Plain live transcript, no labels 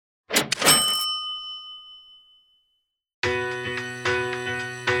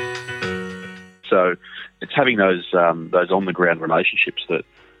So it's having those on the ground relationships that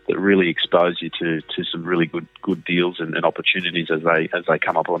really expose you to some really good deals and opportunities as they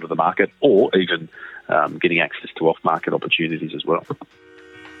come up onto the market, or even getting access to off market opportunities as well.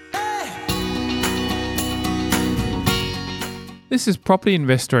 This is Property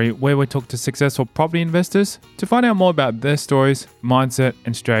Investory, where we talk to successful property investors to find out more about their stories, mindset,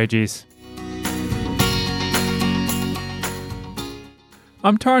 and strategies.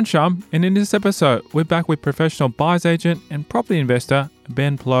 I'm Taran Shum, and in this episode, we're back with professional buyer's agent and property investor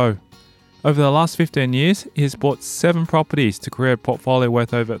Ben Plohl. Over the last 15 years, he has bought 7 properties to create a portfolio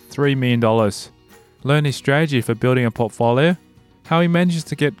worth over $3 million. Learn his strategy for building a portfolio, how he manages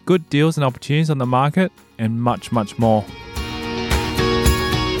to get good deals and opportunities on the market, and much, much more.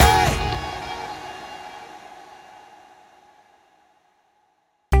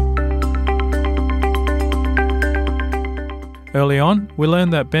 Early on, we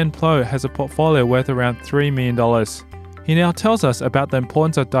learned that Ben Plohl has a portfolio worth around $3 million. He now tells us about the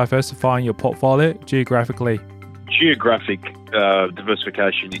importance of diversifying your portfolio geographically. Geographic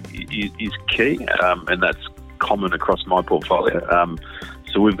diversification is key, and that's common across my portfolio.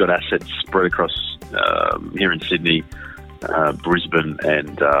 So we've got assets spread across here in Sydney, Brisbane,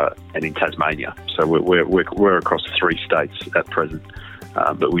 and in Tasmania. So we're across 3 states at present,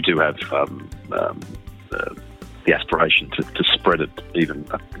 but we do have the aspiration to spread it even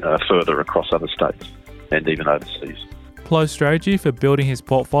further across other states and even overseas. Ploh's strategy for building his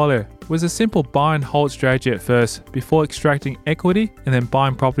portfolio was a simple buy and hold strategy at first, before extracting equity and then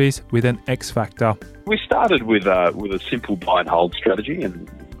buying properties with an X factor. We started with a simple buy and hold strategy, and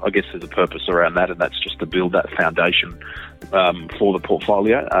I guess there's a purpose around that, and that's just to build that foundation for the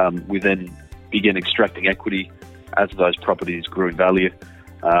portfolio. We then began extracting equity as those properties grew in value.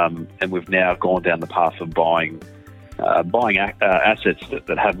 And we've now gone down the path of buying assets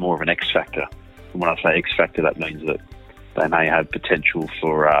that have more of an X factor. And when I say X factor, that means that they may have potential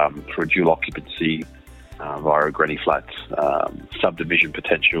for a dual occupancy via a granny flat, subdivision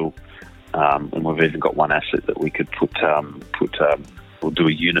potential, and we've even got one asset that we could we'll do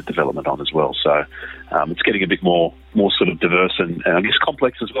a unit development on as well. So it's getting a bit more sort of diverse and I guess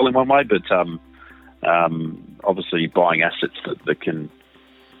complex as well in one way, but obviously buying assets that can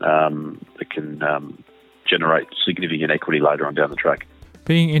generate significant equity later on down the track.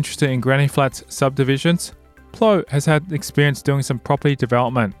 Being interested in granny flats subdivisions, Plohl has had experience doing some property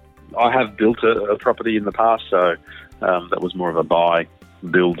development. I have built a property in the past, so that was more of a buy,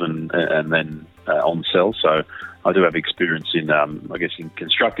 build, and then on sell. So I do have experience in, in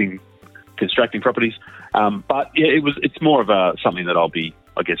constructing properties. But yeah, it's more of something that I'll be,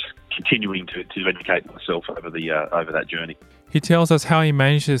 continuing to educate myself over that journey. He tells us how he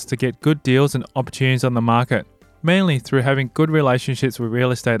manages to get good deals and opportunities on the market, mainly through having good relationships with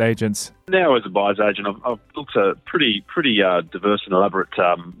real estate agents. Now, as a buyer's agent, I've built a pretty diverse and elaborate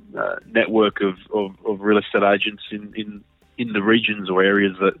network of real estate agents in the regions or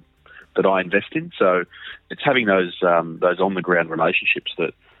areas that I invest in. So it's having those on the ground relationships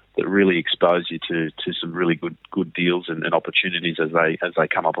that really expose you to some really good deals and opportunities as they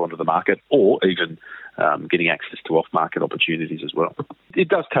come up onto the market, or even getting access to off market opportunities as well. It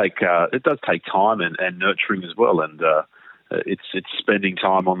does take time and nurturing as well, and it's spending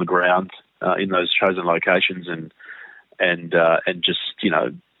time on the ground in those chosen locations and just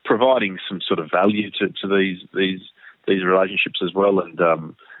providing some sort of value to these relationships as well,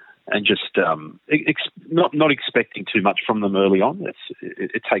 and just not expecting too much from them early on.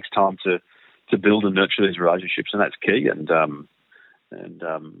 It takes time to build and nurture these relationships, and that's key.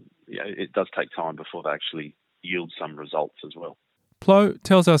 It does take time before they actually yield some results as well. Plohl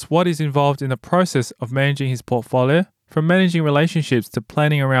tells us what is involved in the process of managing his portfolio, from managing relationships to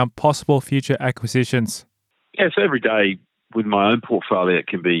planning around possible future acquisitions. Yeah, so every day with my own portfolio, it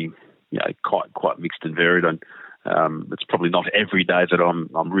can be quite mixed and varied, and it's probably not every day that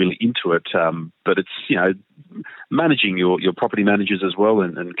I'm really into it, but it's managing your property managers as well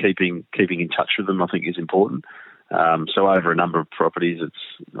and keeping in touch with them, I think, is important. So over a number of properties,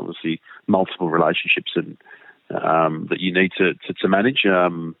 it's obviously multiple relationships and that you need to manage,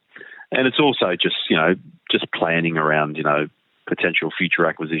 and it's also just planning around potential future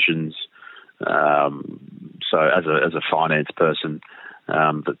acquisitions. So as a finance person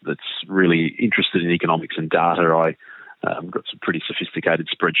that's really interested in economics and data, I've got some pretty sophisticated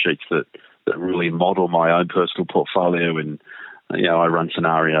spreadsheets that really model my own personal portfolio, and I run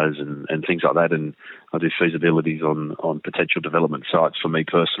scenarios and things like that, and I do feasibilities on potential development sites for me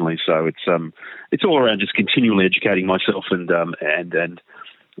personally. So it's all around just continually educating myself and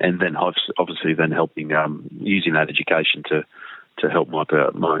then obviously then helping using that education to help my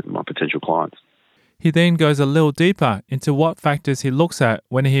potential clients. He then goes a little deeper into what factors he looks at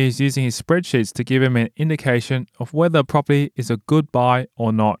when he is using his spreadsheets to give him an indication of whether a property is a good buy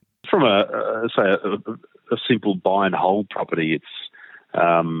or not. From a simple buy and hold property, it's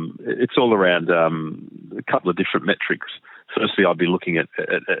all around a couple of different metrics. Firstly, I'd be looking at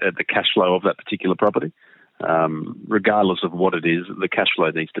the cash flow of that particular property. Regardless of what it is, the cash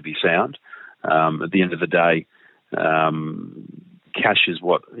flow needs to be sound. At the end of the day, cash is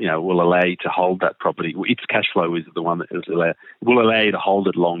what will allow you to hold that property. Its cash flow is the one that will allow you to hold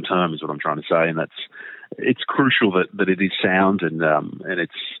it long term, is what I'm trying to say, and it's crucial that it is sound and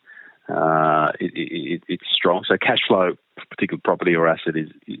it's strong. So cash flow for a particular property or asset is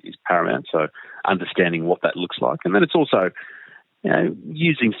paramount. So understanding what that looks like, and then it's also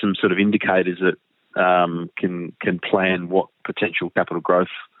using some sort of indicators that can plan what potential capital growth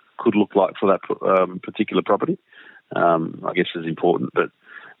could look like for that particular property. I guess is important, but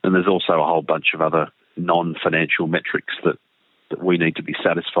then there's also a whole bunch of other non-financial metrics that we need to be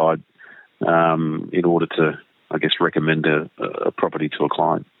satisfied in order to, I guess, recommend a property to a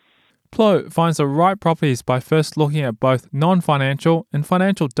client. Plohl finds the right properties by first looking at both non-financial and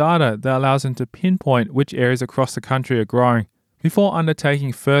financial data that allows him to pinpoint which areas across the country are growing before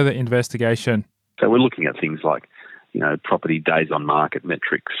undertaking further investigation. So we're looking at things like, property days on market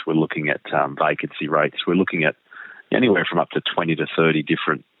metrics. We're looking at vacancy rates. We're looking at anywhere from up to 20 to 30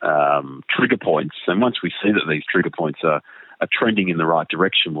 different trigger points. And once we see that these trigger points are trending in the right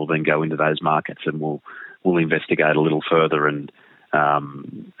direction, we'll then go into those markets and we'll investigate a little further and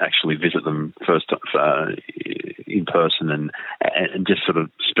actually visit them first in person and just sort of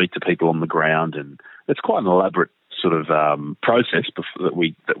speak to people on the ground. And it's quite an elaborate sort of process that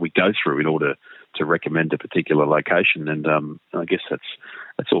we go through in order to recommend a particular location. And I guess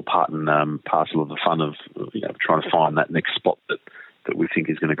that's all part and parcel of the fun of trying to find that next spot that we think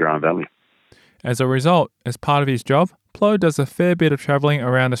is going to grow in value. As a result, as part of his job, Plohl does a fair bit of travelling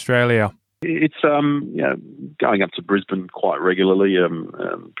around Australia. It's going up to Brisbane quite regularly,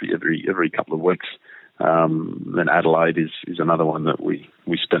 every couple of weeks. Then Adelaide is another one that we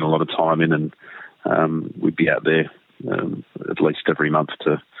spend a lot of time in, and we'd be out there at least every month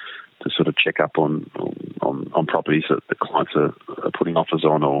to sort of check up on properties that the clients are putting offers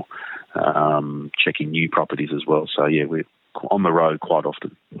on, or checking new properties as well. So yeah, we're on the road quite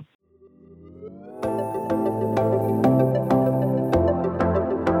often.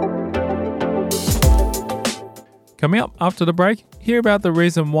 Coming up after the break, hear about the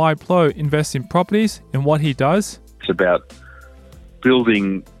reason why Plohl invests in properties and what he does. It's about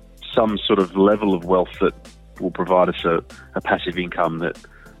building some sort of level of wealth that will provide us a passive income that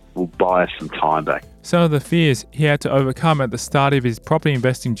will buy us some time back. Some of the fears he had to overcome at the start of his property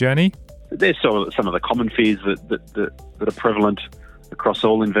investing journey. There's some of the common fears that are prevalent across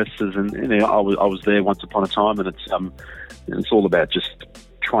all investors, and I was there once upon a time, and it's all about just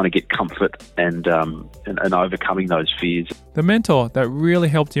trying to get comfort and overcoming those fears. The mentor that really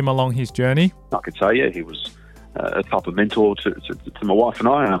helped him along his journey. I could say, yeah, he was a type of mentor to my wife and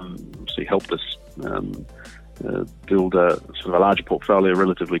I. He helped us build a sort of a larger portfolio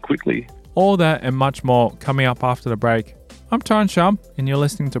relatively quickly. All that and much more coming up after the break. I'm Tyrone Shum, and you're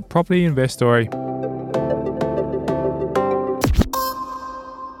listening to Property Investory.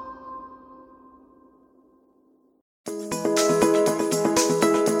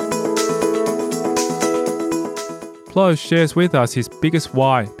 Plohl shares with us his biggest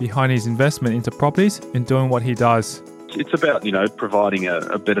why behind his investment into properties and doing what he does. It's about providing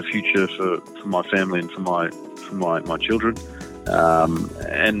a better future for my family and for my children,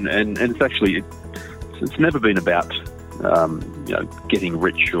 and it's actually it's never been about getting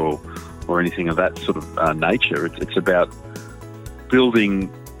rich or anything of that sort of nature. It's about building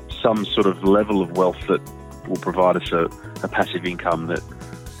some sort of level of wealth that will provide us a passive income that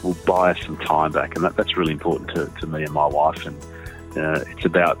will buy us some time back, and that's really important to me and my wife. And it's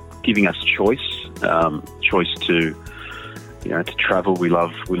about giving us choice to travel. We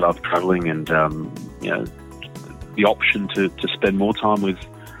love traveling, and the option to spend more time with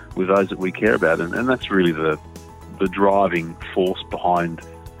those that we care about, and that's really the driving force behind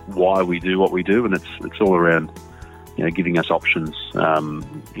why we do what we do. And it's all around giving us options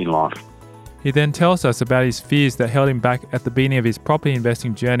in life. He then tells us about his fears that held him back at the beginning of his property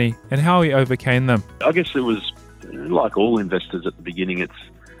investing journey and how he overcame them. I guess it was like all investors at the beginning. It's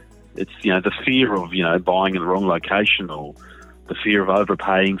the fear of buying in the wrong location, or the fear of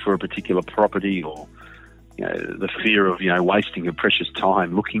overpaying for a particular property, or the fear of wasting your precious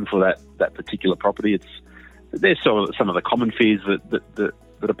time looking for that particular property. There's some of the common fears that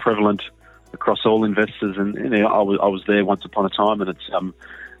are prevalent across all investors, and I was there once upon a time, and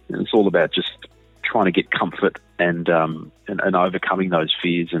it's all about just trying to get comfort and overcoming those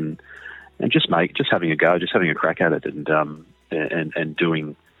fears and just having a go, just having a crack at it, and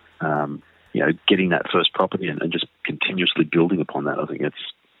doing, getting that first property and just continuously building upon that. I think it's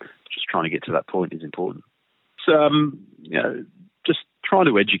just trying to get to that point is important. So, just trying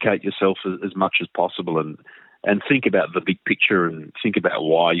to educate yourself as much as possible and think about the big picture and think about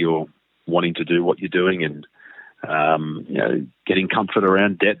why you're wanting to do what you're doing, and getting comfort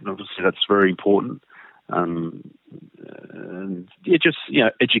around debt, and obviously that's very important.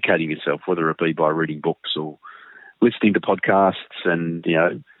 Educating yourself, whether it be by reading books or listening to podcasts and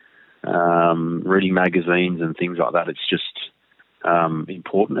reading magazines and things like that. It's just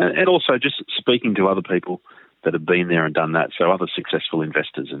important, and also just speaking to other people that have been there and done that. So other successful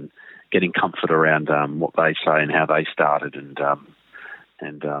investors, and getting comfort around what they say and how they started, and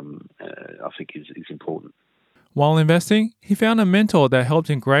I think is important. While investing, he found a mentor that helped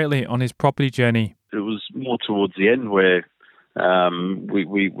him greatly on his property journey. It was more towards the end where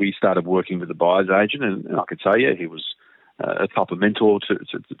we started working with the buyer's agent, and I could say, he was a type of mentor to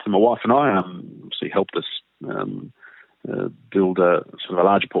my wife and I. So he helped us build a sort of a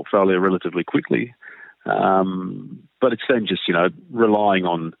larger portfolio relatively quickly. But it's then just relying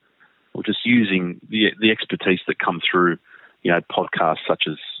on or just using the expertise that come through podcasts such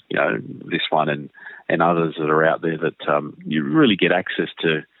as this one and others that are out there, that you really get access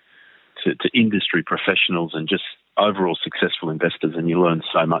to industry professionals and just overall successful investors, and you learn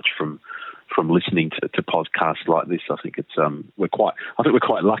so much from listening to podcasts like this. I think it's we're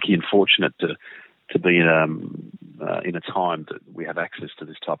quite lucky and fortunate to be in a time that we have access to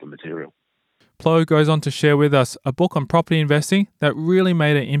this type of material. Plohl goes on to share with us a book on property investing that really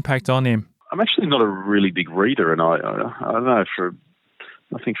made an impact on him. I'm actually not a really big reader, and I don't know,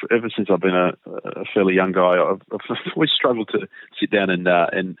 I think ever since I've been a fairly young guy, I've always struggled to sit down and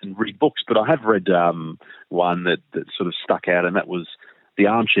read books. But I have read one that sort of stuck out, and that was The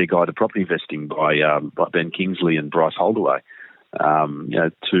Armchair Guide to Property Investing by Ben Kingsley and Bryce Holdaway.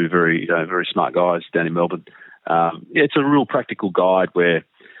 Two very very smart guys down in Melbourne. It's a real practical guide where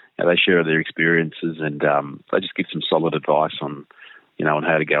they share their experiences, and they just give some solid advice on on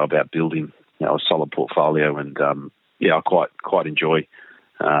how to go about building a solid portfolio. And I quite enjoy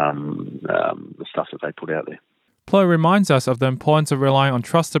the stuff that they put out there. Plohl reminds us of the importance of relying on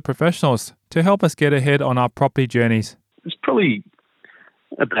trusted professionals to help us get ahead on our property journeys. It's probably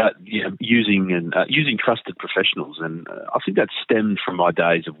about using trusted professionals, and I think that stemmed from my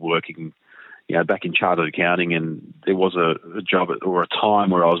days of working back in chartered accounting, and there was a job or a time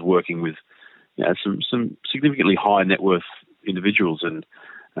where I was working with some significantly high net worth individuals, and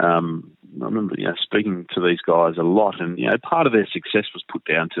I remember speaking to these guys a lot, and part of their success was put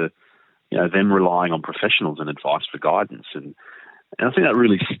down to them relying on professionals and advice for guidance, and I think that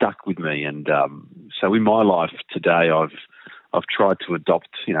really stuck with me. And so in my life today, I've tried to adopt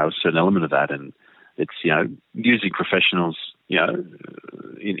a certain element of that, and it's using professionals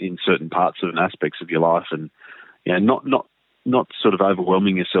in certain parts of aspects of your life, and not sort of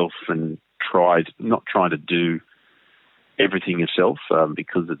overwhelming yourself and not trying to do everything yourself,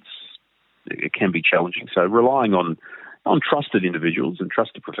 because it can be challenging. So relying on trusted individuals and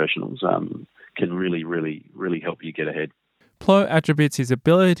trusted professionals can really, really, really help you get ahead. Plohl attributes his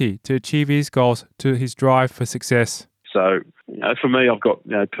ability to achieve his goals to his drive for success. So for me, I've got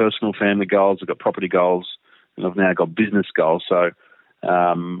personal family goals, I've got property goals, and I've now got business goals. So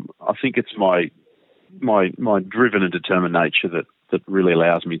I think it's my driven and determined nature that really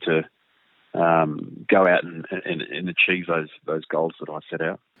allows me to go out and achieve those goals that I set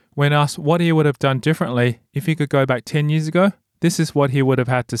out. When asked what he would have done differently if he could go back 10 years ago, this is what he would have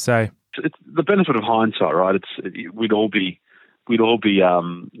had to say. It's the benefit of hindsight, right? We'd all be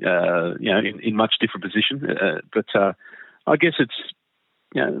in much different position. But I guess it's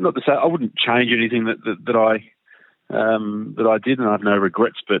not to say I wouldn't change anything that I did, and I have no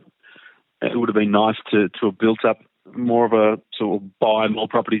regrets. But it would have been nice to have built up more of a sort of buy more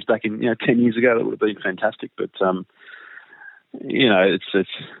properties back in 10 years ago. That would have been fantastic. But I'm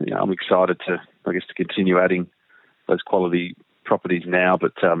excited to continue adding those quality properties now.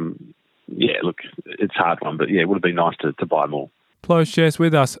 But it's a hard one. But it would have been nice to buy more. Plohl shares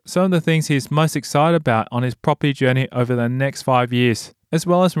with us some of the things he's most excited about on his property journey over the next 5 years, as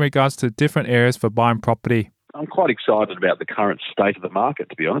well as in regards to different areas for buying property. I'm quite excited about the current state of the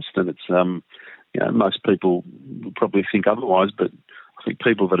market, to be honest, and it's most people will probably think otherwise, but I think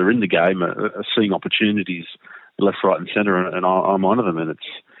people that are in the game are seeing opportunities left, right, and centre, and I'm one of them. And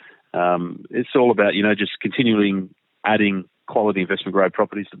it's all about just continuing adding quality investment grade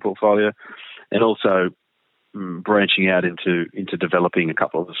properties to the portfolio, and also branching out into developing a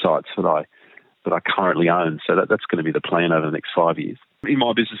couple of the sites that that I currently own. So that's going to be the plan over the next 5 years. In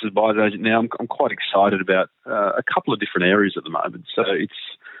my business as a buyer's agent now, I'm quite excited about a couple of different areas at the moment. So it's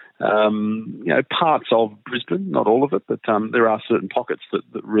parts of Brisbane, not all of it, but there are certain pockets that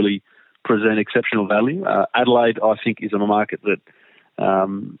really present exceptional value. Adelaide, I think, is a market that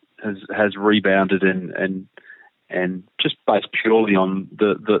has rebounded and just based purely on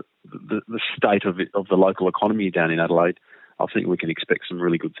the state of the local economy down in Adelaide, I think we can expect some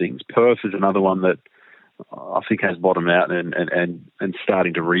really good things. Perth is another one that I think has bottomed out and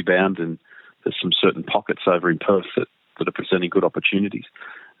starting to rebound, and there's some certain pockets over in Perth that are presenting good opportunities.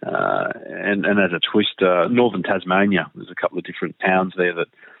 And as a twist, northern Tasmania, there's a couple of different towns there that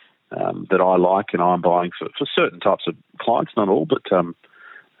I like and I'm buying for certain types of clients, not all, but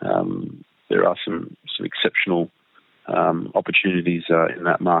there are some exceptional opportunities in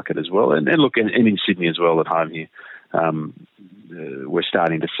that market as well. And look, and in Sydney as well at home here, we're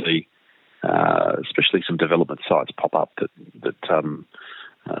starting to see especially some development sites pop up that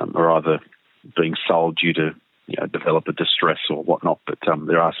are either being sold due to developer distress or whatnot, but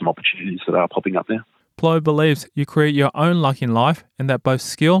there are some opportunities that are popping up now. Plohl believes you create your own luck in life and that both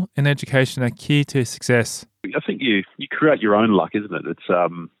skill and education are key to success. I think you create your own luck, isn't it?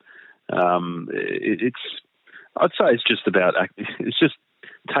 I'd say it's just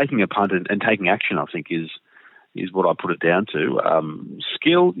taking a punt and taking action, I think, is what I put it down to.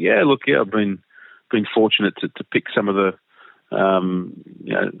 Skill, I've been fortunate to pick some of the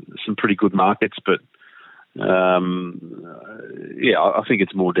some pretty good markets, but I think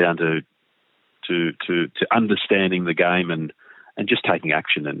it's more down to understanding the game and just taking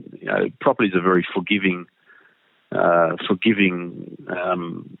action. And property is a very forgiving sort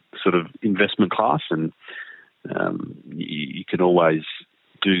of investment class, and you can always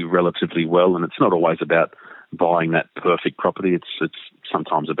do relatively well. And it's not always about buying that perfect property. It's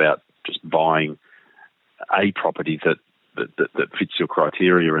sometimes about just buying a property that fits your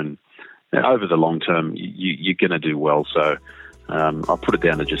criteria, and over the long term, you're going to do well. So I'll put it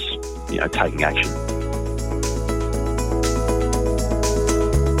down to just taking action.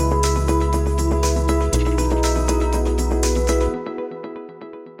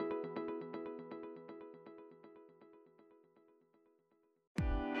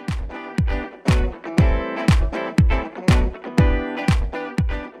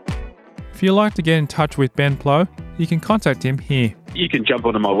 If you'd like to get in touch with Ben Plohl, you can contact him here. You can jump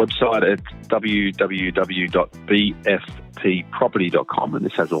onto my website at www.bfpproperty.com, and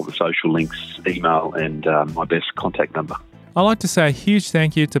this has all the social links, email, and my best contact number. I'd like to say a huge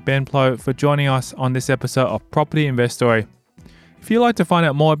thank you to Ben Plohl for joining us on this episode of Property Investory. If you'd like to find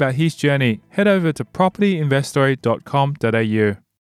out more about his journey, head over to propertyinvestory.com.au.